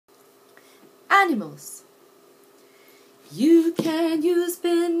Animals. You can use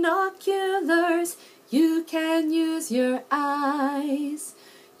binoculars, you can use your eyes,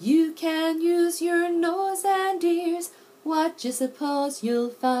 you can use your nose and ears. What do you suppose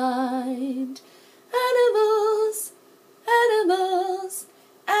you'll find? Animals, animals,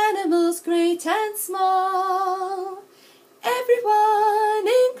 animals great and small. Everyone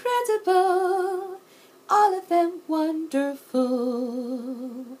incredible, all of them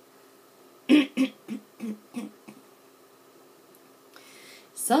wonderful.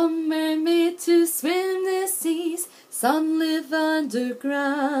 Some are made to swim the seas, some live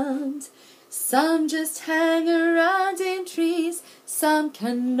underground, some just hang around in trees, some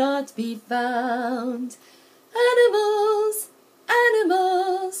cannot be found. Animals,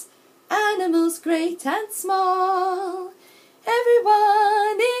 animals, animals great and small,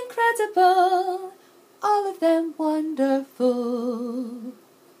 everyone incredible, all of them wonderful.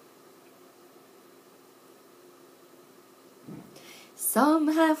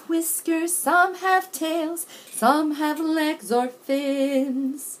 Some have whiskers, some have tails, some have legs or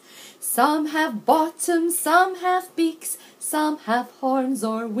fins. Some have bottoms, some have beaks, some have horns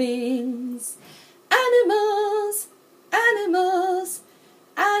or wings. Animals, animals,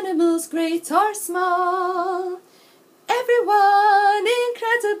 animals great or small, everyone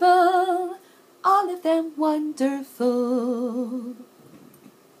incredible, all of them wonderful.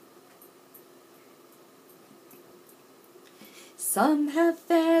 Some have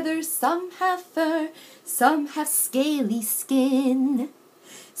feathers, some have fur, some have scaly skin.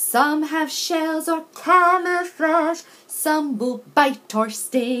 Some have shells or camouflage, some will bite or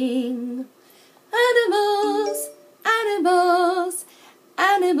sting. Animals, animals,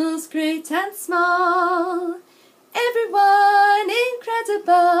 animals great and small, everyone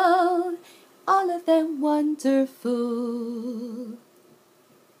incredible, all of them wonderful.